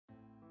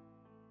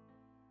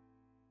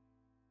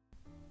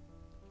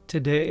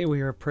Today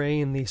we are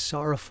praying the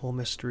Sorrowful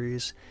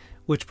mysteries,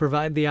 which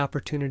provide the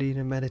opportunity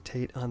to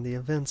meditate on the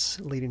events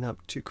leading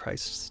up to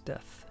Christ's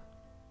death.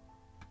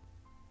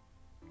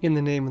 In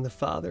the name of the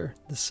Father,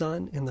 the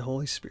Son, and the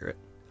Holy Spirit.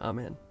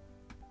 Amen.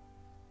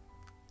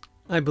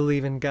 I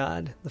believe in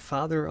God, the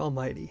Father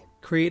Almighty,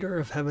 creator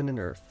of heaven and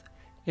earth,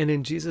 and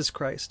in Jesus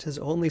Christ, his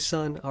only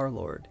Son, our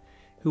Lord,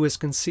 who was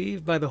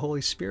conceived by the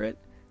Holy Spirit,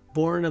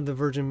 born of the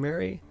Virgin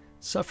Mary,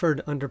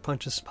 suffered under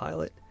Pontius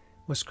Pilate,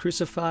 was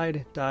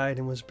crucified, died,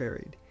 and was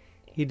buried.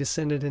 He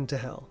descended into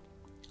hell.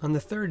 On the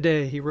third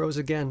day he rose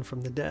again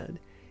from the dead.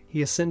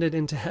 He ascended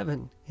into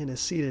heaven and is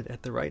seated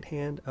at the right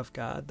hand of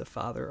God the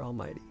Father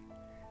Almighty.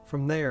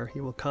 From there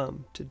he will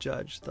come to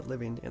judge the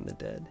living and the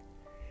dead.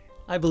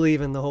 I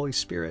believe in the Holy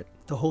Spirit,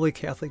 the Holy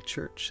Catholic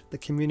Church, the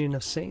communion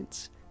of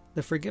saints,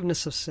 the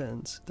forgiveness of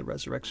sins, the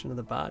resurrection of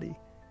the body,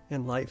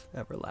 and life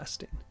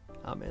everlasting.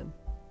 Amen.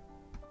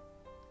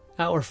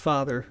 Our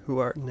Father, who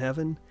art in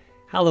heaven,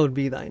 hallowed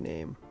be thy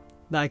name.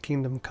 Thy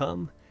kingdom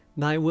come,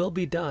 thy will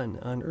be done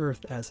on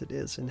earth as it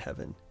is in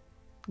heaven.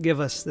 Give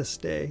us this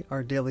day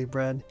our daily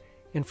bread,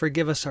 and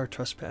forgive us our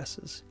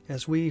trespasses,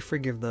 as we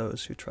forgive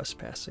those who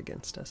trespass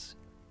against us.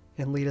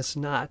 And lead us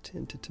not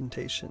into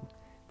temptation,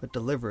 but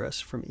deliver us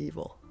from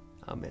evil.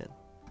 Amen.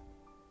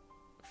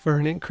 For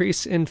an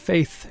increase in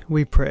faith,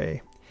 we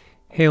pray.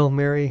 Hail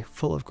Mary,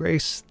 full of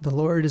grace, the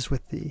Lord is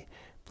with thee.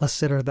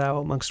 Blessed art thou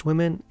amongst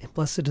women, and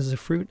blessed is the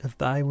fruit of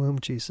thy womb,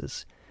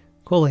 Jesus.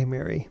 Holy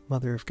Mary,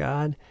 Mother of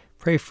God,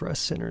 pray for us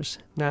sinners,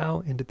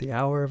 now and at the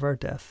hour of our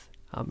death.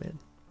 Amen.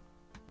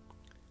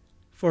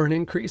 For an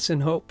increase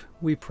in hope,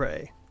 we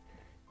pray.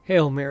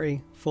 Hail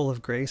Mary, full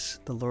of grace,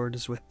 the Lord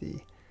is with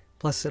thee.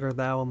 Blessed art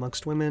thou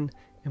amongst women,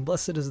 and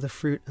blessed is the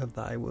fruit of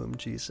thy womb,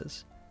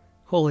 Jesus.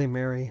 Holy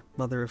Mary,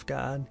 Mother of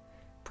God,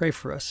 pray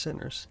for us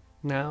sinners,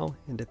 now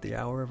and at the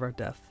hour of our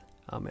death.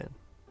 Amen.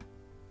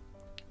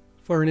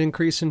 For an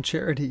increase in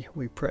charity,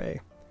 we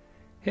pray.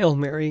 Hail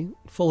Mary,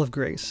 full of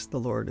grace, the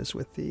Lord is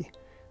with thee.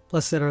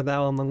 Blessed art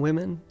thou among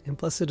women, and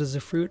blessed is the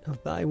fruit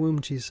of thy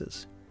womb,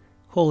 Jesus.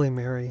 Holy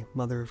Mary,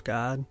 Mother of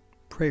God,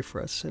 pray for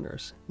us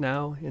sinners,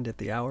 now and at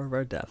the hour of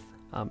our death.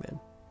 Amen.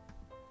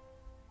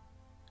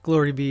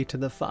 Glory be to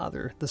the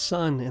Father, the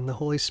Son, and the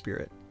Holy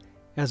Spirit,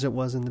 as it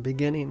was in the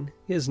beginning,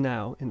 is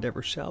now, and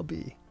ever shall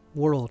be,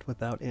 world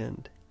without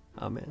end.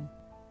 Amen.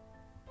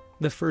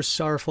 The first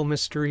sorrowful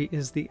mystery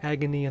is the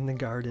agony in the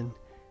garden.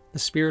 The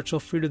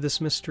spiritual fruit of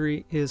this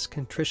mystery is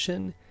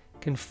contrition,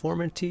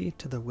 conformity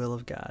to the will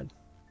of God.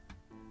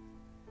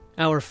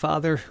 Our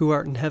Father, who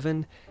art in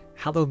heaven,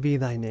 hallowed be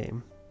thy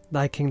name.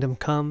 Thy kingdom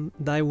come,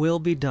 thy will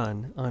be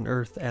done, on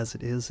earth as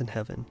it is in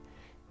heaven.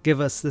 Give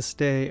us this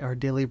day our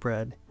daily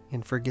bread,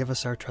 and forgive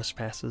us our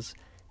trespasses,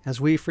 as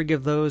we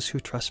forgive those who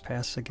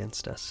trespass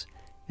against us.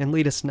 And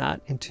lead us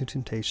not into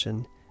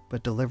temptation,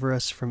 but deliver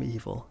us from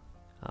evil.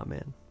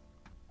 Amen.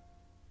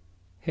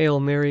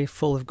 Hail Mary,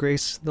 full of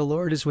grace, the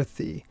Lord is with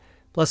thee.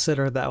 Blessed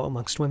art thou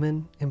amongst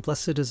women, and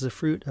blessed is the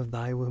fruit of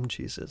thy womb,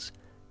 Jesus.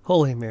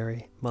 Holy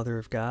Mary, Mother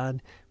of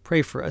God,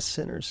 pray for us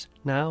sinners,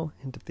 now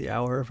and at the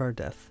hour of our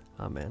death.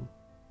 Amen.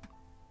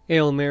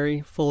 Hail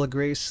Mary, full of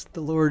grace,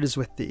 the Lord is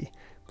with thee.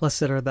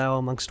 Blessed art thou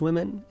amongst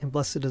women, and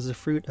blessed is the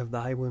fruit of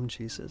thy womb,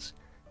 Jesus.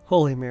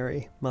 Holy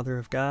Mary, Mother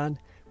of God,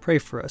 pray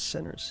for us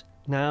sinners,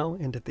 now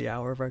and at the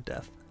hour of our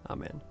death.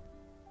 Amen.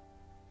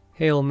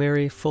 Hail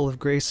Mary, full of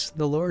grace,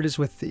 the Lord is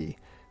with thee.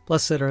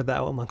 Blessed art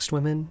thou amongst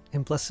women,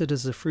 and blessed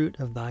is the fruit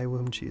of thy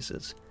womb,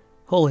 Jesus.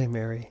 Holy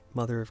Mary,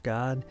 Mother of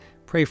God,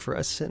 pray for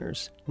us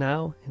sinners,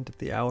 now and at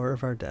the hour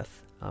of our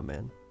death.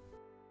 Amen.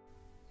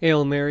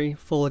 Hail Mary,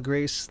 full of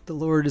grace, the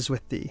Lord is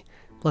with thee.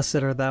 Blessed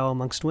art thou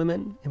amongst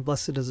women, and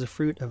blessed is the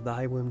fruit of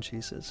thy womb,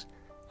 Jesus.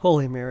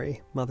 Holy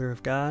Mary, Mother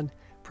of God,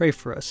 pray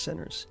for us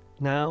sinners,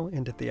 now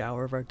and at the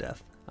hour of our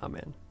death.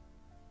 Amen.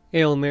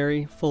 Hail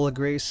Mary, full of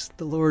grace,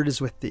 the Lord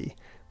is with thee.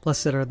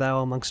 Blessed art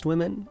thou amongst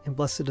women, and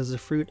blessed is the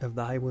fruit of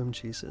thy womb,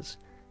 Jesus.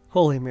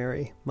 Holy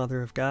Mary,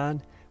 Mother of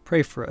God,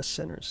 pray for us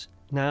sinners,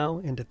 now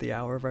and at the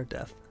hour of our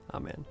death.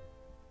 Amen.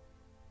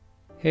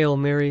 Hail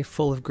Mary,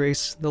 full of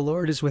grace, the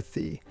Lord is with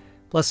thee.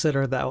 Blessed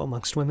art thou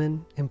amongst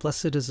women, and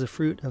blessed is the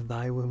fruit of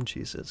thy womb,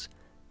 Jesus.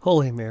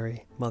 Holy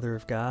Mary, Mother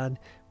of God,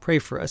 pray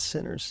for us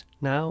sinners,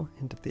 now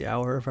and at the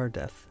hour of our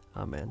death.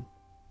 Amen.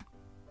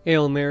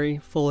 Hail Mary,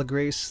 full of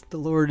grace, the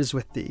Lord is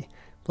with thee.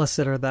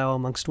 Blessed art thou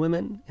amongst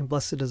women, and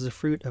blessed is the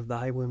fruit of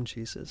thy womb,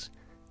 Jesus.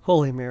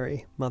 Holy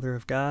Mary, Mother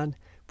of God,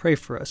 pray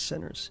for us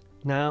sinners,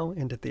 now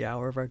and at the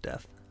hour of our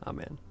death.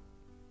 Amen.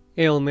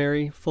 Hail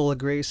Mary, full of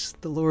grace,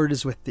 the Lord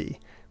is with thee.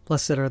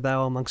 Blessed art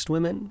thou amongst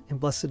women, and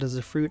blessed is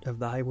the fruit of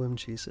thy womb,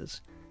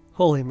 Jesus.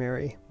 Holy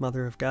Mary,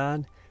 Mother of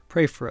God,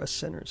 pray for us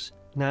sinners,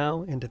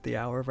 now and at the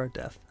hour of our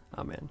death.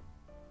 Amen.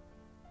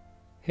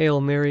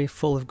 Hail Mary,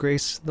 full of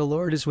grace, the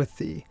Lord is with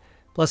thee.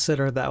 Blessed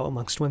art thou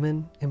amongst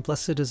women, and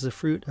blessed is the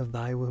fruit of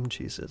thy womb,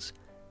 Jesus.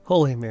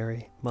 Holy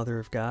Mary, Mother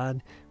of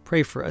God,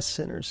 pray for us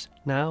sinners,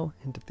 now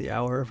and at the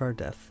hour of our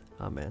death.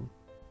 Amen.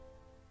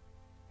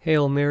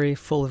 Hail Mary,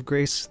 full of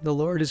grace, the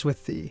Lord is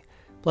with thee.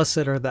 Blessed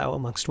art thou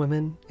amongst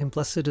women, and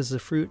blessed is the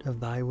fruit of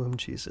thy womb,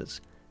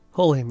 Jesus.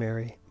 Holy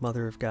Mary,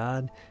 Mother of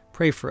God,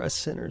 pray for us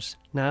sinners,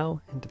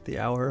 now and at the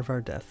hour of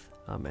our death.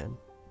 Amen.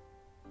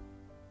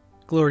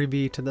 Glory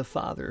be to the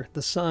Father,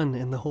 the Son,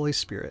 and the Holy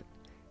Spirit,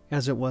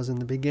 as it was in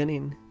the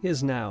beginning,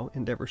 is now,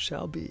 and ever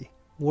shall be,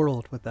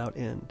 world without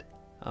end.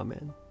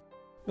 Amen.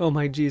 O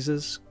my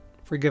Jesus,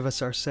 forgive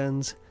us our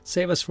sins,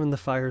 save us from the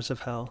fires of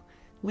hell,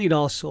 lead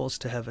all souls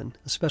to heaven,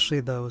 especially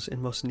those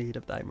in most need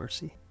of thy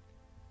mercy.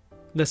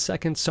 The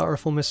second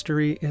sorrowful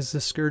mystery is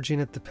the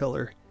scourging at the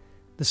pillar.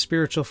 The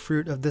spiritual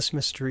fruit of this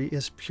mystery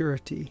is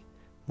purity,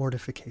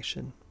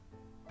 mortification.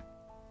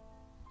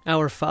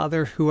 Our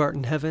Father, who art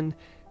in heaven,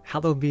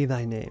 hallowed be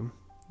thy name.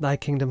 Thy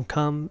kingdom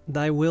come,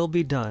 thy will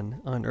be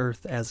done, on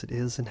earth as it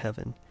is in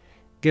heaven.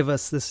 Give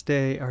us this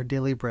day our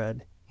daily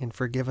bread, and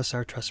forgive us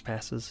our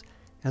trespasses,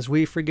 as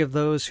we forgive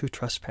those who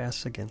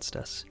trespass against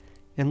us.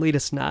 And lead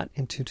us not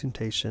into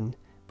temptation,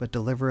 but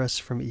deliver us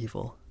from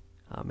evil.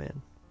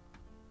 Amen.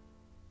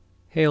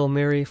 Hail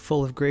Mary,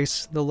 full of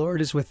grace, the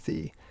Lord is with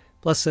thee.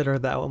 Blessed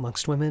art thou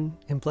amongst women,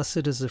 and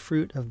blessed is the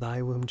fruit of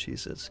thy womb,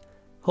 Jesus.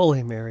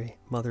 Holy Mary,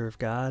 Mother of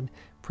God,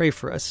 pray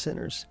for us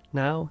sinners,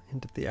 now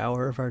and at the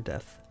hour of our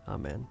death.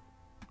 Amen.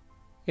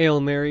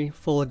 Hail Mary,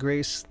 full of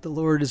grace, the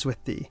Lord is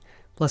with thee.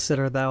 Blessed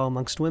art thou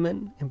amongst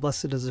women, and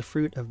blessed is the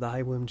fruit of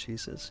thy womb,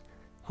 Jesus.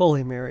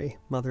 Holy Mary,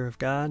 Mother of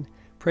God,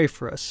 pray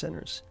for us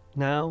sinners,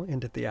 now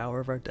and at the hour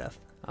of our death.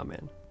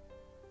 Amen.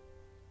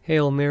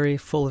 Hail Mary,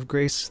 full of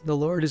grace, the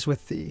Lord is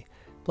with thee.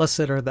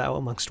 Blessed art thou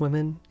amongst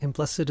women, and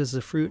blessed is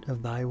the fruit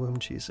of thy womb,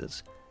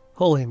 Jesus.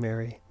 Holy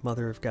Mary,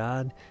 Mother of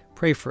God,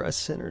 pray for us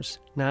sinners,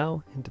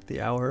 now and at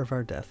the hour of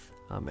our death.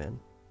 Amen.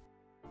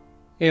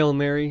 Hail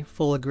Mary,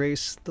 full of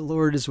grace, the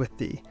Lord is with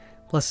thee.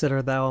 Blessed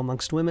art thou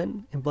amongst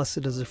women, and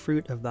blessed is the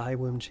fruit of thy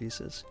womb,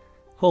 Jesus.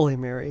 Holy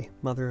Mary,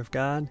 Mother of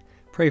God,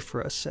 pray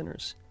for us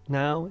sinners,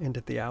 now and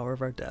at the hour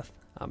of our death.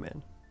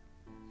 Amen.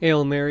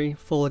 Hail Mary,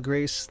 full of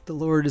grace, the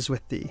Lord is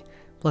with thee.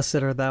 Blessed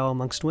art thou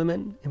amongst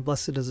women, and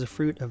blessed is the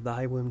fruit of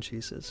thy womb,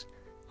 Jesus.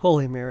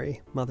 Holy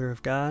Mary, Mother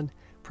of God,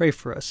 pray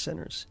for us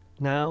sinners,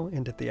 now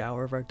and at the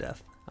hour of our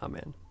death.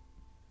 Amen.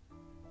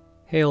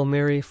 Hail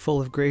Mary, full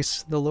of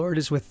grace, the Lord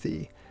is with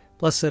thee.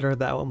 Blessed art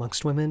thou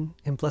amongst women,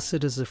 and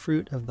blessed is the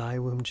fruit of thy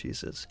womb,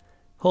 Jesus.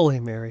 Holy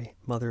Mary,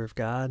 Mother of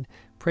God,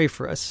 pray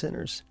for us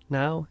sinners,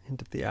 now and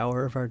at the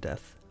hour of our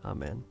death.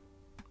 Amen.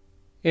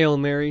 Hail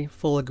Mary,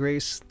 full of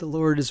grace, the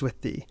Lord is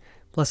with thee.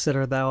 Blessed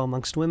art thou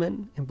amongst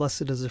women, and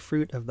blessed is the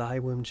fruit of thy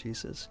womb,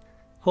 Jesus.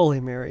 Holy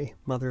Mary,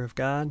 Mother of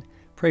God,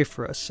 pray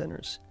for us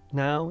sinners,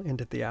 now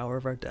and at the hour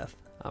of our death.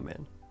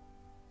 Amen.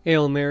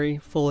 Hail Mary,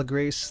 full of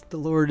grace, the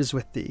Lord is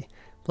with thee.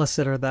 Blessed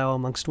art thou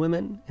amongst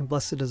women, and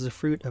blessed is the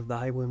fruit of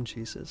thy womb,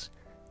 Jesus.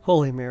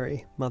 Holy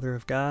Mary, Mother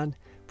of God,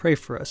 pray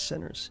for us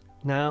sinners,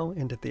 now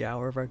and at the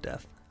hour of our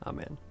death.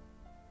 Amen.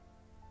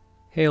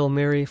 Hail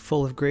Mary,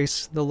 full of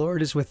grace, the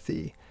Lord is with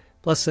thee.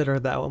 Blessed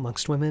art thou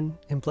amongst women,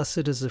 and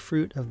blessed is the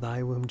fruit of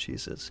thy womb,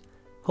 Jesus.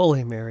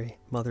 Holy Mary,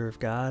 Mother of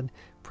God,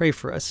 pray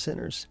for us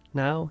sinners,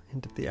 now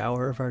and at the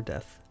hour of our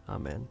death.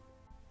 Amen.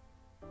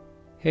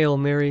 Hail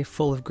Mary,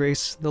 full of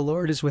grace, the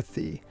Lord is with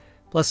thee.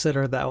 Blessed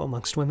art thou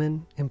amongst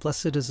women, and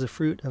blessed is the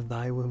fruit of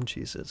thy womb,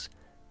 Jesus.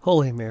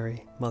 Holy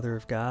Mary, Mother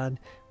of God,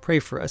 pray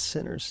for us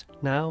sinners,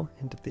 now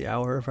and at the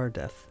hour of our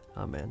death.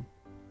 Amen.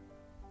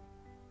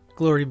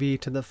 Glory be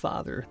to the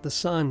Father, the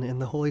Son,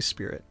 and the Holy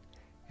Spirit,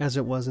 as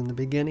it was in the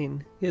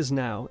beginning, is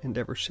now, and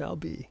ever shall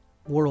be,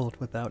 world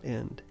without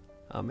end.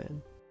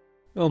 Amen.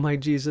 O my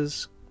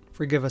Jesus,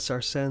 forgive us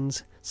our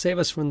sins, save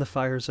us from the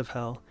fires of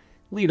hell,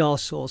 lead all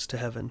souls to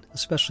heaven,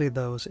 especially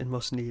those in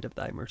most need of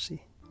thy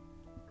mercy.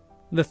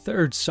 The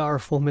third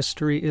sorrowful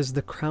mystery is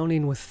the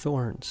crowning with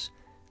thorns.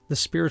 The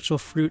spiritual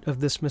fruit of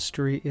this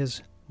mystery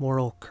is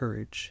moral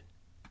courage.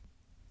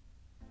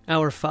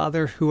 Our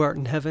Father, who art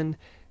in heaven,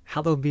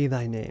 hallowed be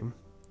thy name.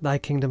 Thy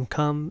kingdom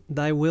come,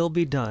 thy will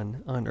be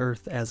done, on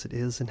earth as it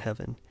is in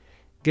heaven.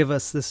 Give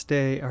us this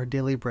day our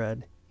daily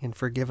bread, and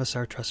forgive us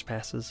our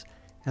trespasses,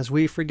 as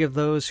we forgive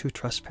those who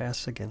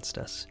trespass against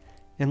us.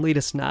 And lead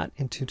us not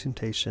into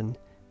temptation,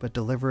 but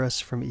deliver us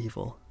from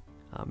evil.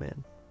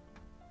 Amen.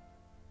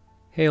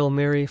 Hail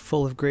Mary,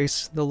 full of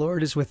grace, the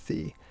Lord is with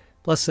thee.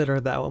 Blessed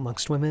art thou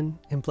amongst women,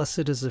 and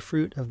blessed is the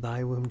fruit of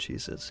thy womb,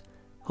 Jesus.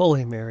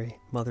 Holy Mary,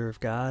 Mother of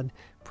God,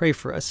 pray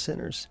for us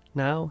sinners,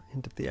 now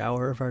and at the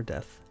hour of our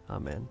death.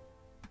 Amen.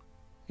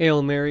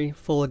 Hail Mary,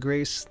 full of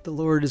grace, the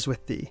Lord is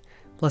with thee.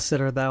 Blessed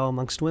art thou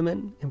amongst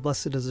women, and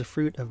blessed is the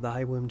fruit of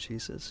thy womb,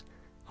 Jesus.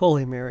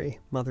 Holy Mary,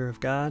 Mother of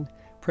God,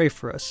 pray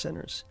for us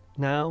sinners,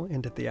 now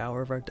and at the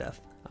hour of our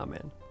death.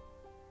 Amen.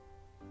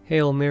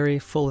 Hail Mary,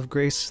 full of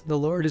grace, the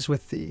Lord is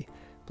with thee.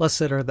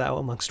 Blessed art thou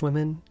amongst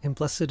women, and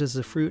blessed is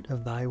the fruit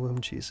of thy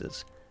womb,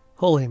 Jesus.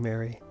 Holy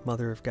Mary,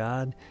 Mother of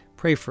God,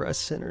 pray for us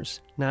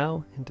sinners,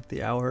 now and at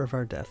the hour of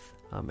our death.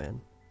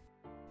 Amen.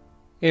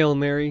 Hail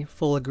Mary,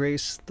 full of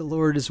grace, the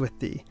Lord is with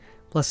thee.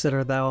 Blessed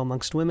art thou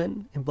amongst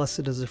women, and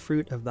blessed is the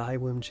fruit of thy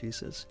womb,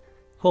 Jesus.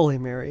 Holy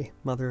Mary,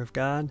 Mother of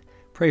God,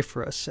 pray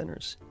for us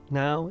sinners,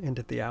 now and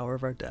at the hour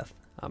of our death.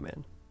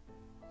 Amen.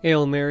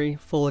 Hail Mary,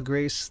 full of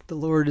grace, the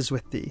Lord is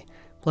with thee.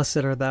 Blessed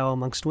art thou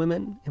amongst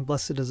women, and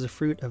blessed is the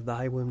fruit of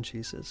thy womb,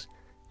 Jesus.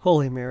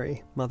 Holy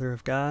Mary, Mother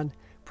of God,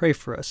 pray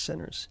for us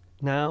sinners,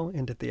 now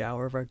and at the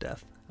hour of our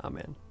death.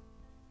 Amen.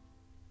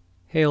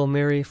 Hail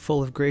Mary,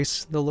 full of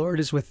grace, the Lord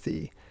is with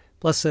thee.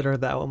 Blessed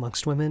art thou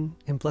amongst women,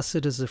 and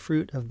blessed is the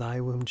fruit of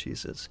thy womb,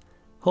 Jesus.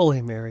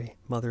 Holy Mary,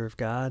 Mother of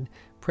God,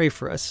 pray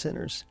for us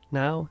sinners,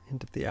 now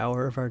and at the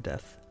hour of our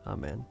death.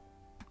 Amen.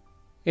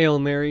 Hail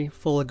Mary,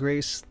 full of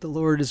grace, the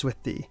Lord is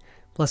with thee.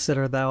 Blessed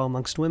art thou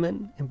amongst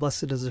women, and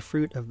blessed is the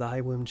fruit of thy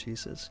womb,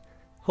 Jesus.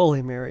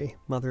 Holy Mary,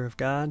 Mother of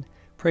God,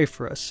 pray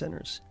for us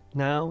sinners,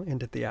 now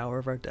and at the hour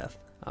of our death.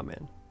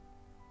 Amen.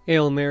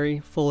 Hail Mary,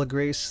 full of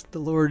grace, the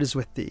Lord is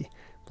with thee.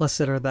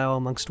 Blessed art thou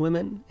amongst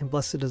women, and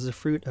blessed is the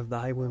fruit of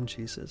thy womb,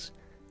 Jesus.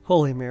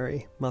 Holy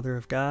Mary, Mother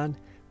of God,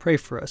 pray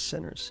for us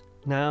sinners,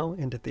 now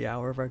and at the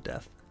hour of our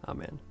death.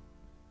 Amen.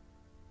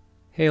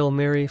 Hail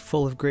Mary,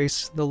 full of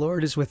grace, the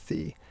Lord is with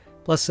thee.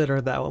 Blessed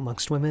art thou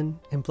amongst women,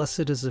 and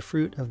blessed is the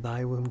fruit of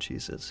thy womb,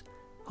 Jesus.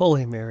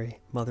 Holy Mary,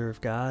 Mother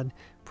of God,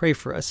 pray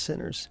for us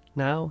sinners,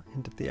 now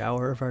and at the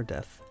hour of our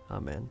death.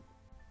 Amen.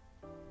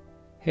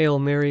 Hail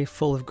Mary,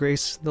 full of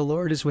grace, the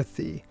Lord is with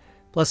thee.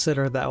 Blessed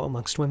art thou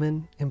amongst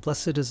women, and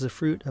blessed is the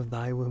fruit of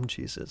thy womb,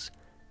 Jesus.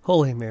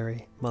 Holy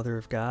Mary, Mother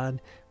of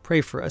God,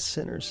 pray for us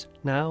sinners,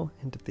 now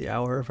and at the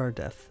hour of our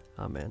death.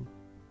 Amen.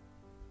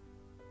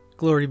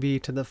 Glory be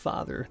to the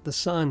Father, the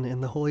Son,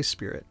 and the Holy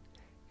Spirit,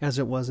 as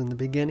it was in the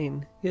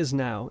beginning, is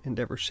now, and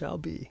ever shall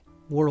be,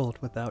 world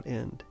without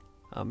end.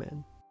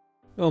 Amen.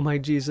 O my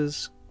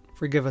Jesus,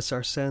 forgive us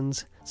our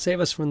sins, save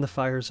us from the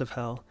fires of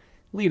hell,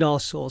 lead all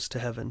souls to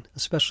heaven,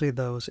 especially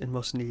those in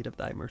most need of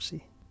thy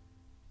mercy.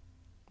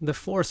 The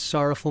fourth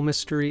sorrowful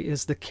mystery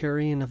is the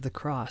carrying of the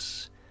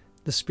cross.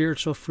 The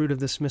spiritual fruit of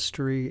this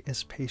mystery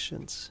is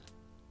patience.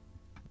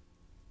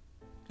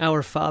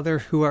 Our Father,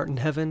 who art in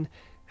heaven,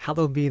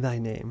 hallowed be thy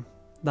name.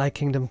 Thy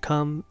kingdom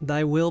come,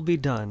 thy will be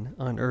done,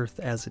 on earth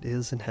as it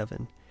is in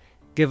heaven.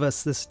 Give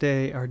us this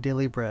day our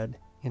daily bread,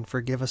 and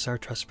forgive us our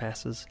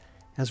trespasses,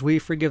 as we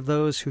forgive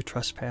those who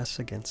trespass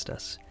against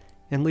us.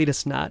 And lead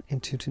us not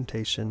into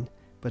temptation,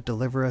 but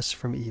deliver us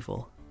from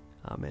evil.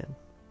 Amen.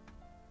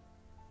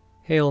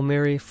 Hail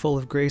Mary, full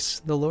of grace,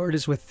 the Lord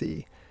is with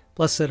thee.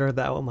 Blessed art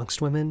thou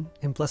amongst women,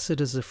 and blessed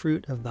is the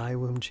fruit of thy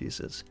womb,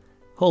 Jesus.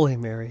 Holy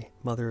Mary,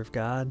 Mother of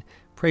God,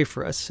 pray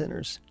for us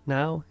sinners,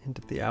 now and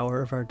at the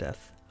hour of our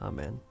death.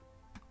 Amen.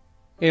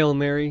 Hail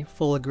Mary,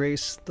 full of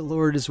grace, the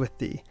Lord is with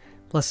thee.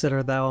 Blessed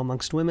art thou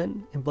amongst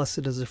women, and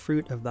blessed is the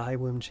fruit of thy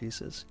womb,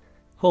 Jesus.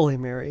 Holy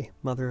Mary,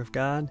 Mother of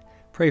God,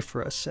 pray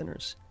for us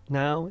sinners,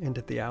 now and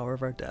at the hour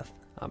of our death.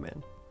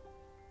 Amen.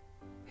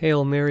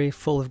 Hail Mary,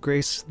 full of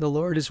grace, the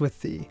Lord is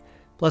with thee.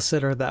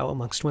 Blessed art thou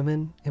amongst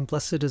women, and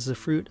blessed is the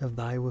fruit of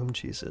thy womb,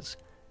 Jesus.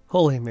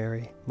 Holy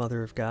Mary,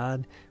 Mother of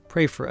God,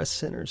 pray for us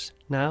sinners,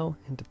 now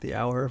and at the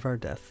hour of our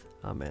death.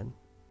 Amen.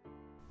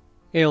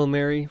 Hail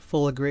Mary,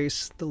 full of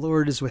grace, the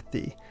Lord is with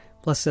thee.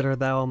 Blessed art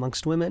thou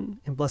amongst women,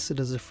 and blessed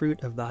is the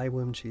fruit of thy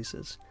womb,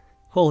 Jesus.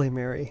 Holy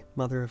Mary,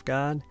 Mother of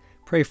God,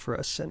 pray for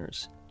us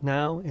sinners,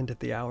 now and at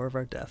the hour of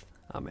our death.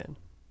 Amen.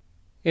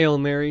 Hail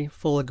Mary,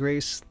 full of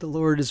grace, the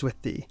Lord is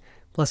with thee.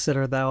 Blessed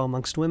art thou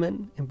amongst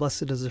women, and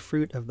blessed is the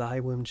fruit of thy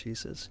womb,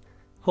 Jesus.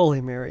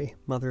 Holy Mary,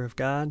 Mother of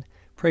God,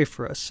 pray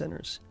for us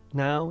sinners,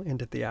 now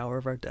and at the hour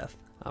of our death.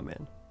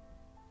 Amen.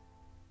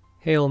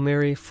 Hail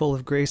Mary, full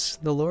of grace,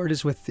 the Lord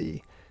is with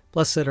thee.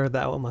 Blessed art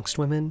thou amongst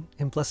women,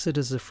 and blessed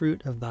is the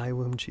fruit of thy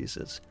womb,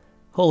 Jesus.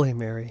 Holy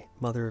Mary,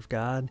 Mother of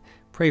God,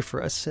 pray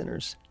for us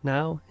sinners,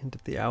 now and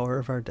at the hour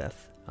of our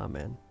death.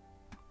 Amen.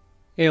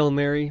 Hail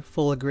Mary,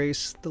 full of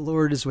grace, the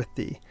Lord is with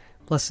thee.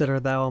 Blessed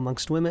art thou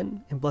amongst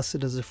women, and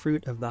blessed is the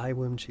fruit of thy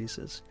womb,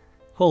 Jesus.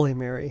 Holy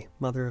Mary,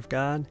 Mother of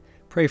God,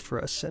 pray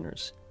for us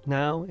sinners,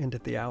 now and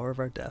at the hour of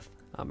our death.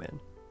 Amen.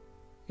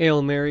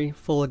 Hail Mary,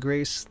 full of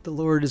grace, the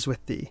Lord is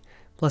with thee.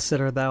 Blessed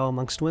art thou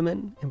amongst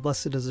women, and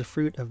blessed is the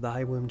fruit of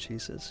thy womb,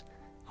 Jesus.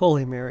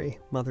 Holy Mary,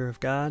 Mother of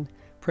God,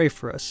 pray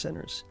for us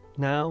sinners,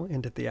 now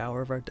and at the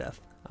hour of our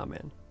death.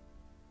 Amen.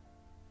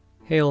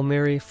 Hail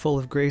Mary, full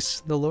of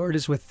grace, the Lord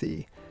is with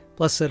thee.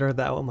 Blessed art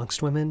thou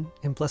amongst women,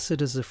 and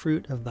blessed is the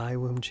fruit of thy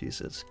womb,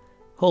 Jesus.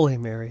 Holy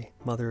Mary,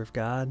 Mother of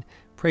God,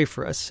 pray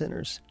for us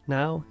sinners,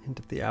 now and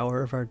at the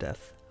hour of our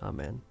death.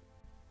 Amen.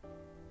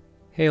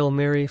 Hail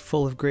Mary,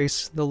 full of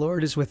grace, the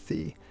Lord is with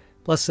thee.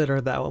 Blessed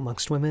art thou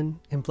amongst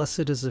women, and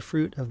blessed is the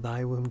fruit of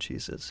thy womb,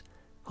 Jesus.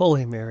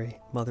 Holy Mary,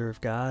 Mother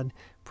of God,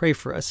 pray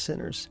for us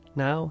sinners,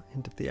 now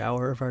and at the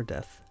hour of our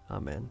death.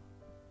 Amen.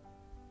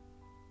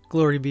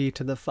 Glory be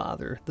to the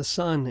Father, the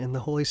Son, and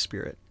the Holy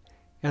Spirit,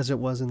 as it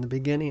was in the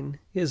beginning,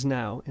 is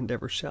now, and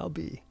ever shall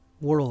be,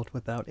 world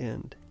without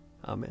end.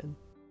 Amen.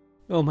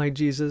 O my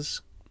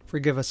Jesus,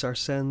 forgive us our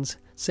sins,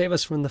 save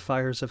us from the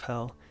fires of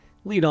hell,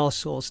 lead all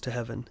souls to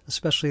heaven,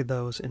 especially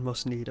those in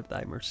most need of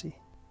thy mercy.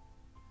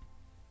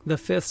 The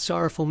fifth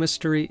sorrowful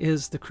mystery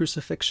is the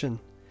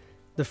crucifixion.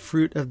 The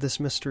fruit of this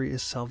mystery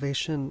is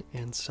salvation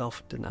and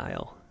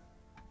self-denial.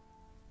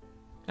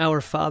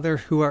 Our Father,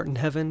 who art in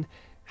heaven,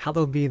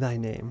 hallowed be thy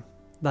name.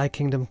 Thy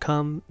kingdom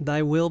come,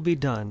 thy will be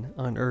done,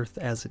 on earth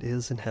as it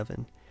is in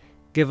heaven.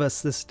 Give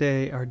us this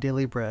day our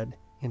daily bread,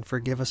 and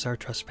forgive us our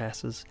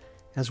trespasses,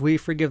 as we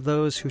forgive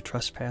those who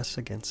trespass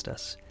against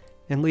us.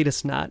 And lead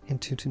us not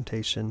into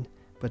temptation,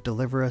 but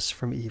deliver us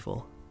from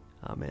evil.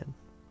 Amen.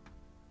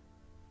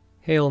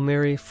 Hail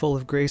Mary, full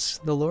of grace,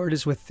 the Lord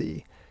is with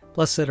thee.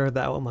 Blessed art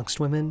thou amongst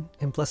women,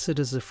 and blessed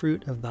is the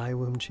fruit of thy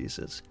womb,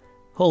 Jesus.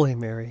 Holy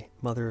Mary,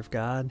 Mother of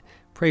God,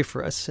 pray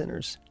for us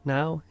sinners,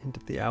 now and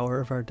at the hour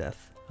of our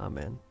death.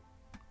 Amen.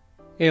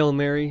 Hail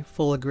Mary,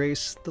 full of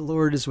grace, the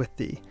Lord is with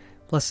thee.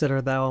 Blessed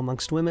art thou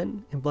amongst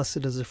women, and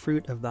blessed is the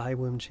fruit of thy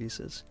womb,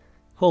 Jesus.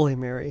 Holy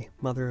Mary,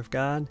 Mother of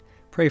God,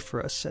 pray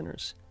for us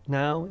sinners,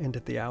 now and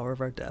at the hour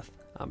of our death.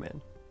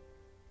 Amen.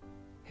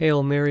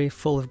 Hail Mary,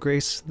 full of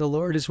grace, the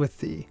Lord is with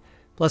thee.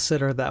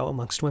 Blessed art thou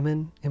amongst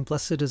women, and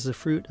blessed is the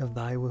fruit of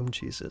thy womb,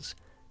 Jesus.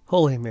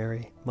 Holy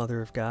Mary,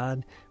 Mother of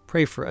God,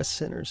 pray for us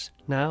sinners,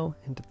 now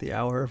and at the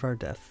hour of our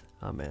death.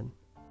 Amen.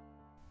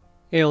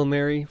 Hail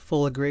Mary,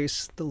 full of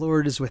grace, the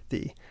Lord is with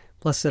thee.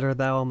 Blessed art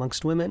thou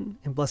amongst women,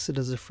 and blessed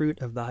is the fruit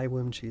of thy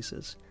womb,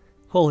 Jesus.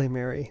 Holy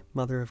Mary,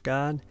 Mother of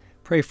God,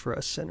 pray for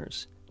us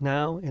sinners,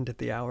 now and at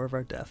the hour of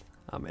our death.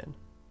 Amen.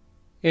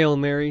 Hail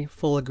Mary,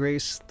 full of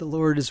grace, the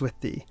Lord is with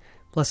thee.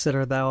 Blessed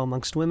art thou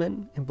amongst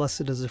women, and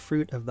blessed is the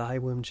fruit of thy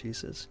womb,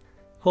 Jesus.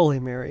 Holy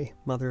Mary,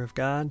 Mother of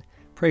God,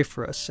 pray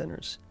for us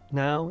sinners,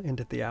 now and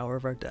at the hour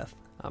of our death.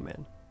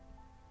 Amen.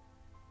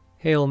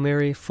 Hail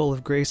Mary, full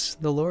of grace,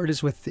 the Lord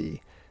is with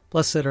thee.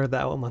 Blessed art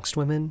thou amongst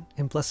women,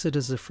 and blessed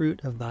is the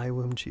fruit of thy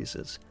womb,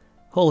 Jesus.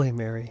 Holy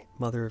Mary,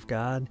 Mother of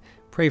God,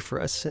 pray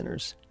for us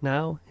sinners,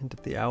 now and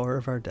at the hour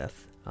of our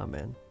death.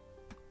 Amen.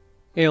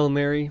 Hail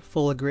Mary,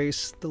 full of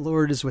grace, the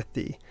Lord is with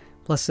thee.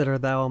 Blessed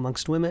art thou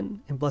amongst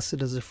women, and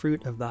blessed is the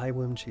fruit of thy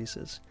womb,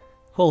 Jesus.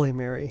 Holy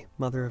Mary,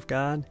 Mother of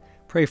God,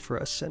 pray for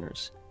us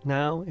sinners,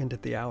 now and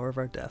at the hour of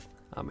our death.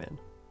 Amen.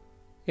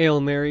 Hail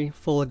Mary,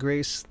 full of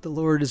grace, the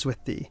Lord is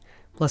with thee.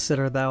 Blessed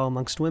art thou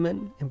amongst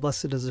women, and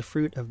blessed is the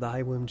fruit of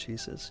thy womb,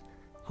 Jesus.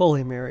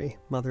 Holy Mary,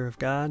 Mother of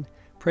God,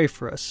 pray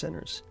for us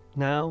sinners,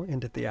 now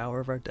and at the hour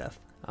of our death.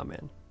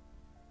 Amen.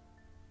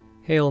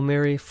 Hail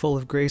Mary, full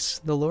of grace,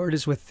 the Lord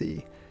is with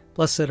thee.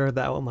 Blessed art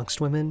thou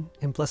amongst women,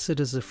 and blessed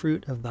is the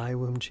fruit of thy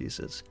womb,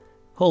 Jesus.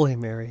 Holy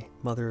Mary,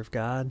 Mother of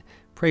God,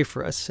 pray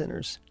for us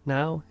sinners,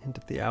 now and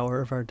at the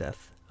hour of our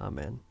death.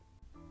 Amen.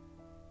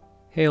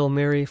 Hail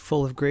Mary,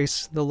 full of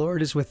grace, the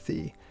Lord is with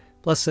thee.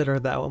 Blessed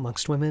art thou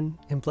amongst women,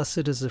 and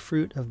blessed is the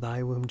fruit of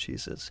thy womb,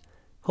 Jesus.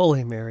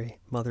 Holy Mary,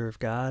 Mother of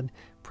God,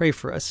 pray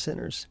for us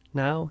sinners,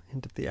 now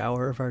and at the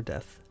hour of our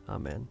death.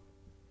 Amen.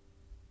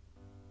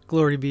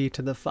 Glory be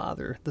to the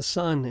Father, the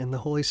Son, and the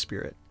Holy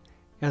Spirit,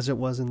 as it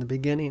was in the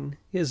beginning,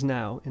 is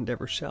now, and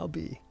ever shall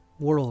be,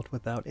 world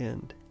without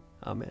end.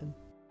 Amen.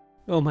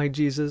 O my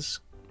Jesus,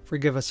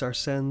 forgive us our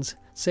sins,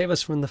 save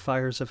us from the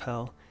fires of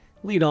hell,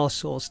 lead all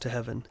souls to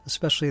heaven,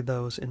 especially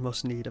those in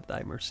most need of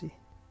thy mercy.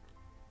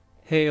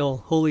 Hail,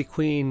 Holy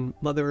Queen,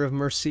 Mother of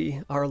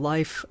Mercy, our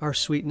life, our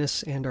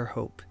sweetness, and our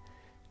hope.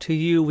 To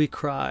you we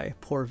cry,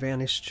 poor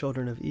vanished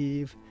children of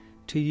Eve.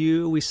 To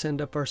you we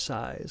send up our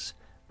sighs,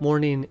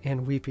 mourning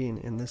and weeping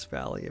in this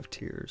valley of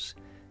tears.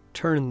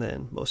 Turn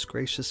then, most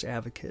gracious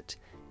Advocate,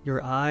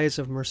 your eyes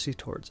of mercy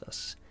towards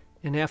us,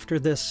 and after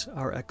this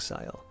our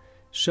exile,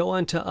 show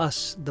unto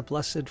us the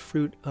blessed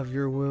fruit of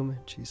your womb,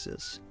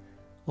 Jesus.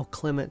 O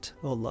clement,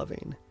 O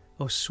loving,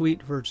 O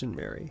sweet Virgin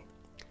Mary,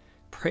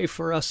 pray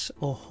for us,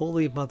 O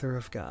Holy Mother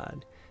of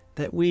God,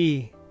 that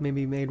we may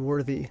be made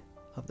worthy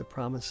of the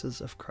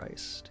promises of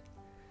Christ.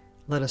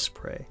 Let us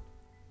pray.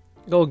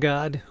 O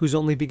God, whose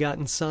only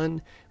begotten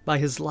Son, by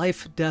his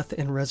life, death,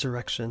 and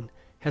resurrection,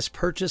 has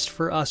purchased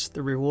for us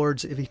the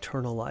rewards of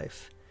eternal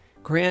life,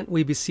 grant,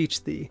 we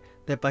beseech thee,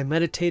 that by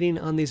meditating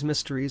on these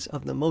mysteries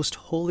of the most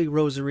holy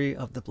Rosary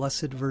of the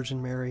Blessed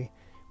Virgin Mary,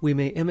 we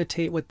may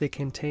imitate what they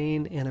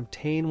contain and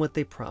obtain what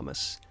they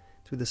promise,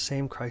 through the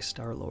same Christ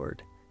our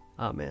Lord.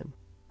 Amen.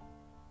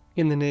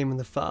 In the name of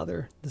the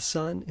Father, the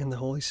Son, and the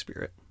Holy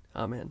Spirit.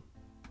 Amen.